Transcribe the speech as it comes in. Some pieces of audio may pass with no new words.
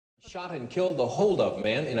Shot and killed the holdup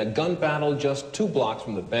man in a gun battle just 2 blocks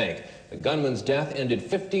from the bank. The gunman's death ended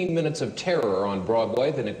 15 minutes of terror on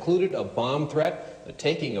Broadway that included a bomb threat, the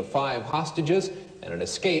taking of 5 hostages, and an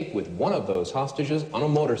escape with one of those hostages on a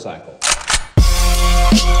motorcycle.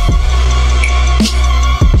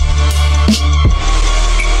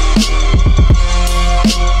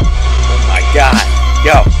 Oh my God.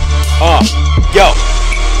 Yo.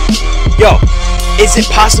 Is it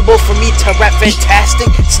possible for me to rap fantastic?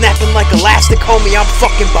 Snapping like elastic, homie, I'm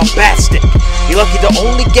fucking bombastic. You're lucky to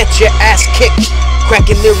only get your ass kicked.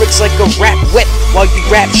 Cracking lyrics like a rap wit while you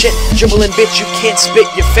rap shit. Dribbling bitch, you can't spit,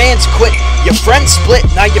 your fans quit. Your friends split,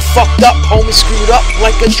 now you're fucked up, homie, screwed up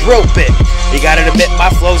like a drill bit. You gotta admit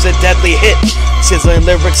my flow's a deadly hit. Sizzling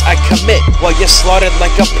lyrics I commit while you're slaughtered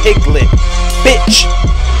like a piglet. Bitch,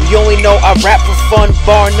 we only know I rap for fun,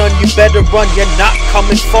 bar none, you better run. You're not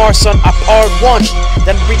coming far, son, I parred one.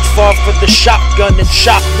 Then reach far for the shotgun and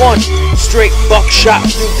shot one. Straight buckshot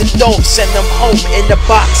through the dome, send them home in the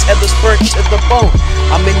box, headless burnt to the bone.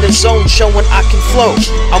 I'm in the zone showing I can flow,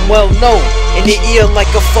 I'm well known, in the ear like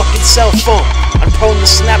a fucking cell phone. I'm prone to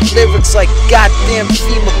snap lyrics like goddamn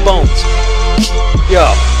femur bones. Yo,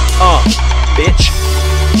 bitch,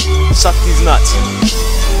 suck these nuts.